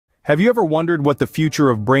Have you ever wondered what the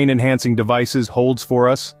future of brain-enhancing devices holds for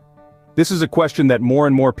us? This is a question that more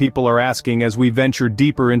and more people are asking as we venture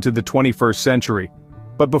deeper into the 21st century.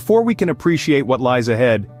 But before we can appreciate what lies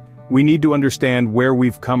ahead, we need to understand where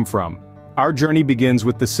we've come from. Our journey begins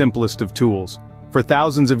with the simplest of tools. For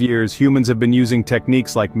thousands of years, humans have been using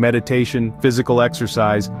techniques like meditation, physical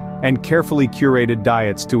exercise, and carefully curated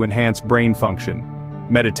diets to enhance brain function.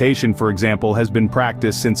 Meditation, for example, has been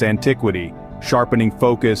practiced since antiquity, sharpening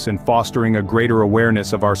focus and fostering a greater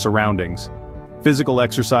awareness of our surroundings. Physical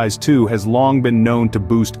exercise, too, has long been known to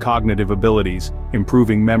boost cognitive abilities,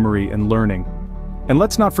 improving memory and learning. And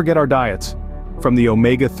let's not forget our diets. From the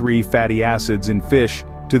omega-3 fatty acids in fish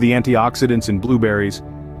to the antioxidants in blueberries,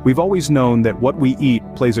 we've always known that what we eat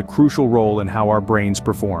plays a crucial role in how our brains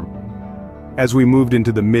perform. As we moved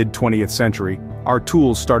into the mid-20th century, our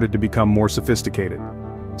tools started to become more sophisticated.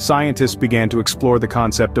 Scientists began to explore the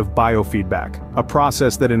concept of biofeedback, a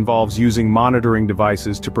process that involves using monitoring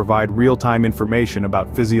devices to provide real-time information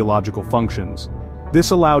about physiological functions.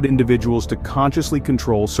 This allowed individuals to consciously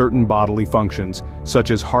control certain bodily functions, such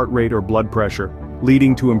as heart rate or blood pressure,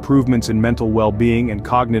 leading to improvements in mental well-being and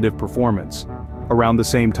cognitive performance. Around the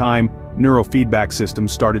same time, neurofeedback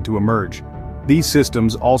systems started to emerge. These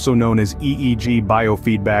systems, also known as EEG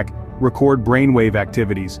biofeedback, record brainwave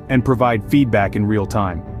activities and provide feedback in real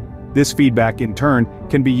time. This feedback, in turn,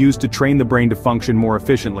 can be used to train the brain to function more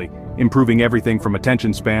efficiently, improving everything from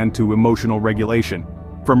attention span to emotional regulation.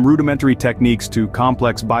 From rudimentary techniques to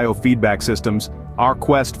complex biofeedback systems, our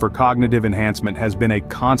quest for cognitive enhancement has been a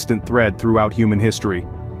constant thread throughout human history.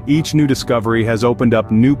 Each new discovery has opened up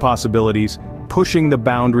new possibilities, pushing the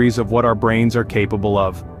boundaries of what our brains are capable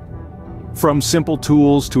of. From simple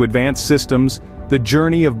tools to advanced systems, the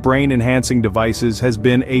journey of brain-enhancing devices has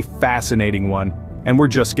been a fascinating one, and we're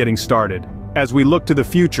just getting started. As we look to the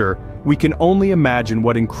future, we can only imagine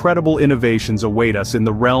what incredible innovations await us in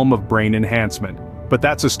the realm of brain enhancement. But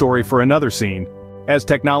that's a story for another scene. As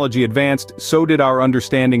technology advanced, so did our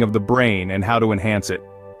understanding of the brain and how to enhance it.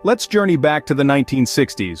 Let's journey back to the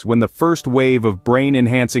 1960s, when the first wave of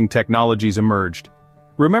brain-enhancing technologies emerged.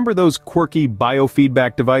 Remember those quirky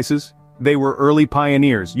biofeedback devices? They were early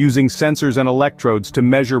pioneers, using sensors and electrodes to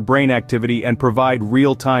measure brain activity and provide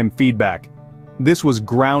real-time feedback. This was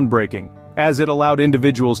groundbreaking, as it allowed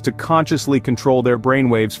individuals to consciously control their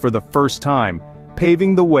brainwaves for the first time,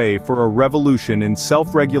 paving the way for a revolution in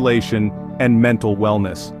self-regulation and mental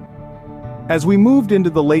wellness. As we moved into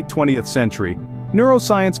the late 20th century,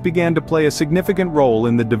 neuroscience began to play a significant role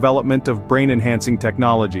in the development of brain-enhancing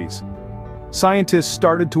technologies. Scientists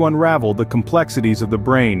started to unravel the complexities of the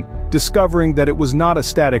brain, discovering that it was not a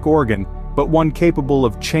static organ, but one capable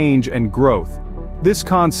of change and growth. This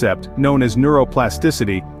concept, known as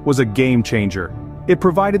neuroplasticity, was a game-changer. It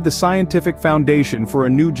provided the scientific foundation for a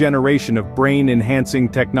new generation of brain-enhancing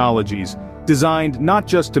technologies, designed not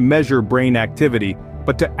just to measure brain activity,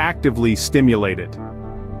 but to actively stimulate it.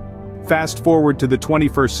 Fast forward to the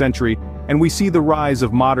 21st century, and we see the rise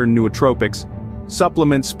of modern nootropics,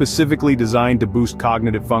 supplements specifically designed to boost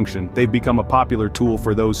cognitive function. They've become a popular tool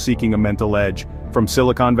for those seeking a mental edge, from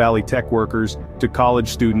Silicon Valley tech workers to college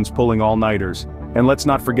students pulling all-nighters. And let's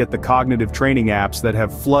not forget the cognitive training apps that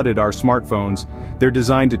have flooded our smartphones. They're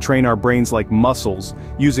designed to train our brains like muscles,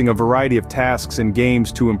 using a variety of tasks and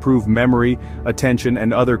games to improve memory, attention,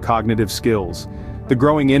 and other cognitive skills. The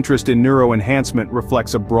growing interest in neuroenhancement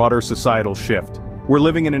reflects a broader societal shift. We're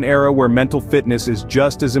living in an era where mental fitness is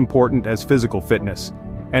just as important as physical fitness.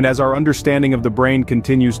 And as our understanding of the brain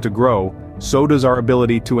continues to grow, so does our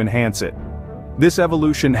ability to enhance it. This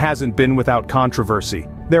evolution hasn't been without controversy.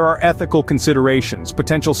 There are ethical considerations,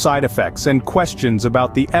 potential side effects, and questions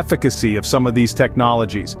about the efficacy of some of these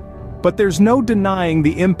technologies. But there's no denying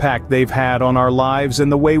the impact they've had on our lives and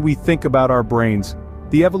the way we think about our brains.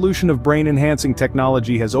 The evolution of brain-enhancing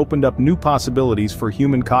technology has opened up new possibilities for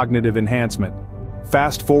human cognitive enhancement.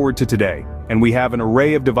 Fast forward to today, and we have an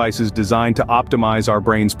array of devices designed to optimize our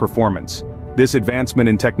brain's performance. This advancement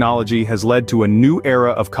in technology has led to a new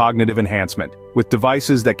era of cognitive enhancement, with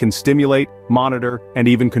devices that can stimulate, monitor, and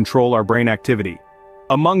even control our brain activity.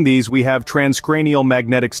 Among these, we have transcranial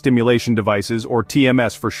magnetic stimulation devices, or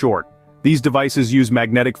TMS for short. These devices use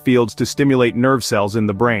magnetic fields to stimulate nerve cells in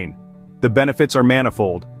the brain. The benefits are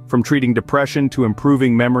manifold, from treating depression to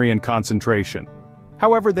improving memory and concentration.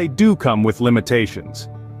 However, they do come with limitations.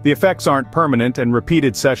 The effects aren't permanent and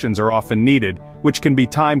repeated sessions are often needed, which can be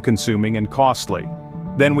time-consuming and costly.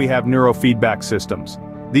 Then we have neurofeedback systems.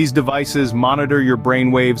 These devices monitor your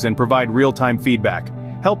brainwaves and provide real-time feedback,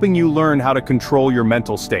 helping you learn how to control your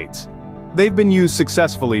mental states. They've been used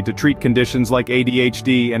successfully to treat conditions like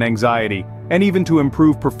ADHD and anxiety, and even to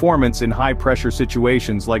improve performance in high-pressure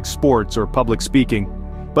situations like sports or public speaking.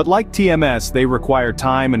 But like TMS, they require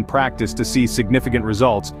time and practice to see significant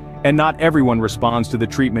results, and not everyone responds to the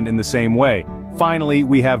treatment in the same way. Finally,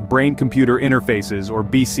 we have brain-computer interfaces, or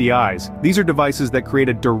BCIs. These are devices that create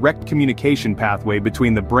a direct communication pathway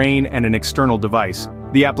between the brain and an external device.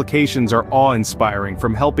 The applications are awe-inspiring,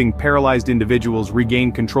 from helping paralyzed individuals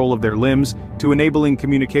regain control of their limbs to enabling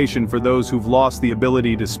communication for those who've lost the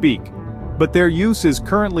ability to speak. But their use is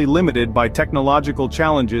currently limited by technological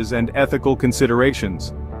challenges and ethical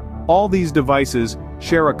considerations. All these devices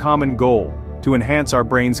share a common goal: to enhance our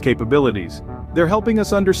brain's capabilities. They're helping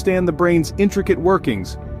us understand the brain's intricate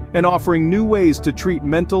workings and offering new ways to treat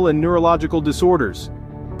mental and neurological disorders.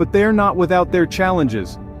 But they're not without their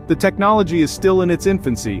challenges. The technology is still in its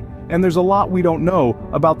infancy, and there's a lot we don't know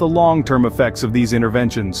about the long-term effects of these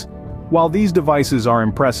interventions. While these devices are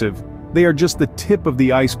impressive, they are just the tip of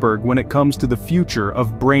the iceberg when it comes to the future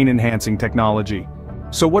of brain-enhancing technology.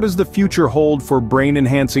 So what does the future hold for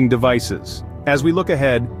brain-enhancing devices? As we look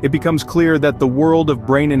ahead, it becomes clear that the world of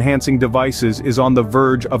brain-enhancing devices is on the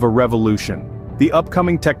verge of a revolution. The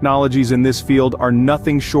upcoming technologies in this field are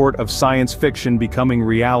nothing short of science fiction becoming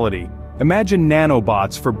reality. Imagine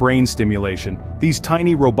nanobots for brain stimulation. These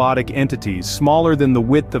tiny robotic entities, smaller than the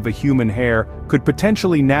width of a human hair, could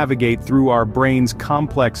potentially navigate through our brain's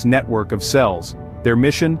complex network of cells. Their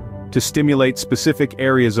mission? To stimulate specific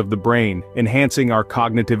areas of the brain, enhancing our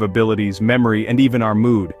cognitive abilities, memory, and even our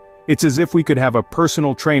mood. It's as if we could have a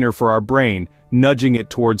personal trainer for our brain, nudging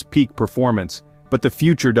it towards peak performance. But the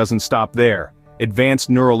future doesn't stop there.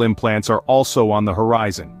 Advanced neural implants are also on the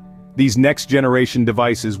horizon. These next-generation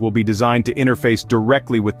devices will be designed to interface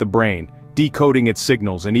directly with the brain, decoding its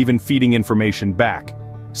signals and even feeding information back.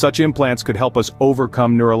 Such implants could help us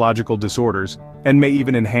overcome neurological disorders, and may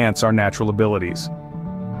even enhance our natural abilities.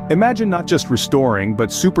 Imagine not just restoring, but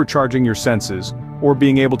supercharging your senses, or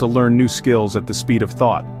being able to learn new skills at the speed of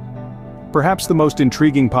thought. Perhaps the most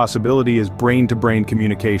intriguing possibility is brain-to-brain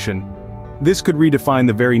communication. This could redefine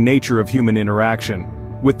the very nature of human interaction.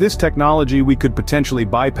 With this technology, we could potentially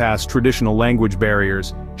bypass traditional language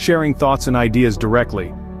barriers, sharing thoughts and ideas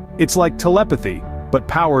directly. It's like telepathy, but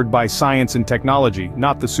powered by science and technology,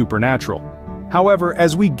 not the supernatural. However,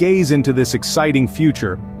 as we gaze into this exciting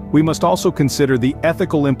future, we must also consider the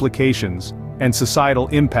ethical implications and societal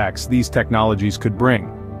impacts these technologies could bring.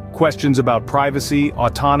 Questions about privacy,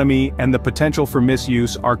 autonomy, and the potential for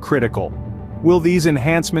misuse are critical. Will these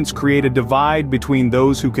enhancements create a divide between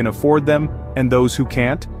those who can afford them and those who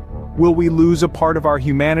can't? Will we lose a part of our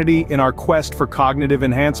humanity in our quest for cognitive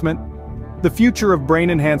enhancement? The future of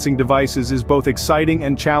brain-enhancing devices is both exciting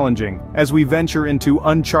and challenging, as we venture into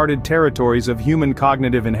uncharted territories of human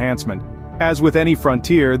cognitive enhancement. As with any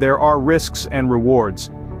frontier, there are risks and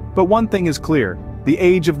rewards. But one thing is clear: the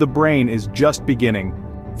age of the brain is just beginning.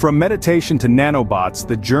 From meditation to nanobots,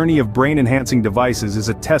 the journey of brain-enhancing devices is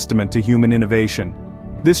a testament to human innovation.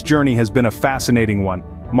 This journey has been a fascinating one,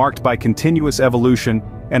 marked by continuous evolution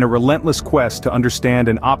and a relentless quest to understand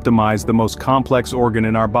and optimize the most complex organ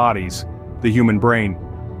in our bodies, the human brain.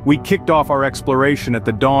 We kicked off our exploration at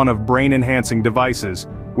the dawn of brain-enhancing devices,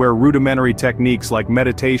 where rudimentary techniques like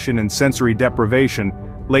meditation and sensory deprivation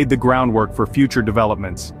laid the groundwork for future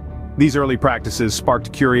developments. These early practices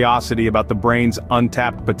sparked curiosity about the brain's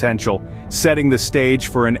untapped potential, setting the stage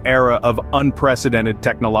for an era of unprecedented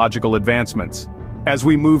technological advancements. As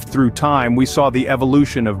we moved through time, we saw the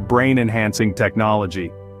evolution of brain-enhancing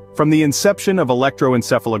technology. From the inception of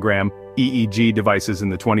electroencephalogram (EEG) devices in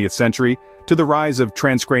the 20th century, to the rise of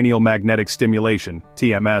transcranial magnetic stimulation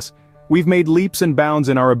 (TMS), we've made leaps and bounds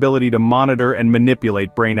in our ability to monitor and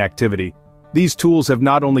manipulate brain activity. These tools have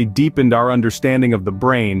not only deepened our understanding of the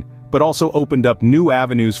brain, but also opened up new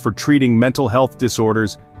avenues for treating mental health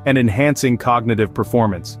disorders and enhancing cognitive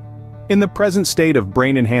performance. In the present state of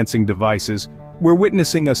brain-enhancing devices, we're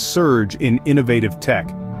witnessing a surge in innovative tech,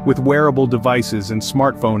 with wearable devices and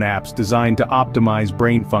smartphone apps designed to optimize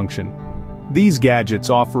brain function. These gadgets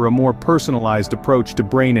offer a more personalized approach to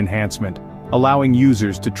brain enhancement, allowing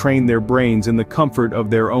users to train their brains in the comfort of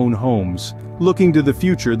their own homes. Looking to the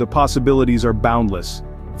future, the possibilities are boundless.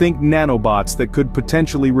 Think nanobots that could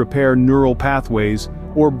potentially repair neural pathways,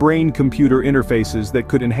 or brain-computer interfaces that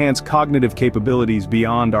could enhance cognitive capabilities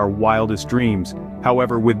beyond our wildest dreams.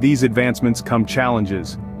 However, with these advancements come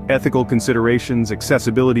challenges. Ethical considerations,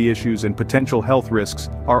 accessibility issues, and potential health risks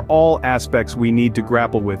are all aspects we need to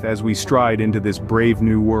grapple with as we stride into this brave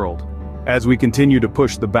new world. As we continue to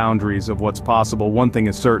push the boundaries of what's possible, one thing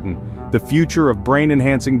is certain: the future of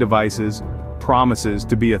brain-enhancing devices promises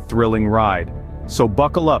to be a thrilling ride. So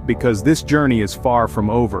buckle up, because this journey is far from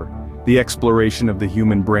over. The exploration of the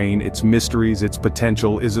human brain, its mysteries, its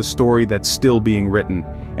potential, is a story that's still being written,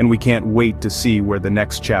 and we can't wait to see where the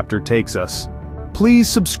next chapter takes us. Please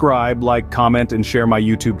subscribe, like, comment, and share my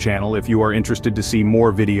YouTube channel if you are interested to see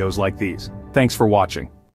more videos like these. Thanks for watching.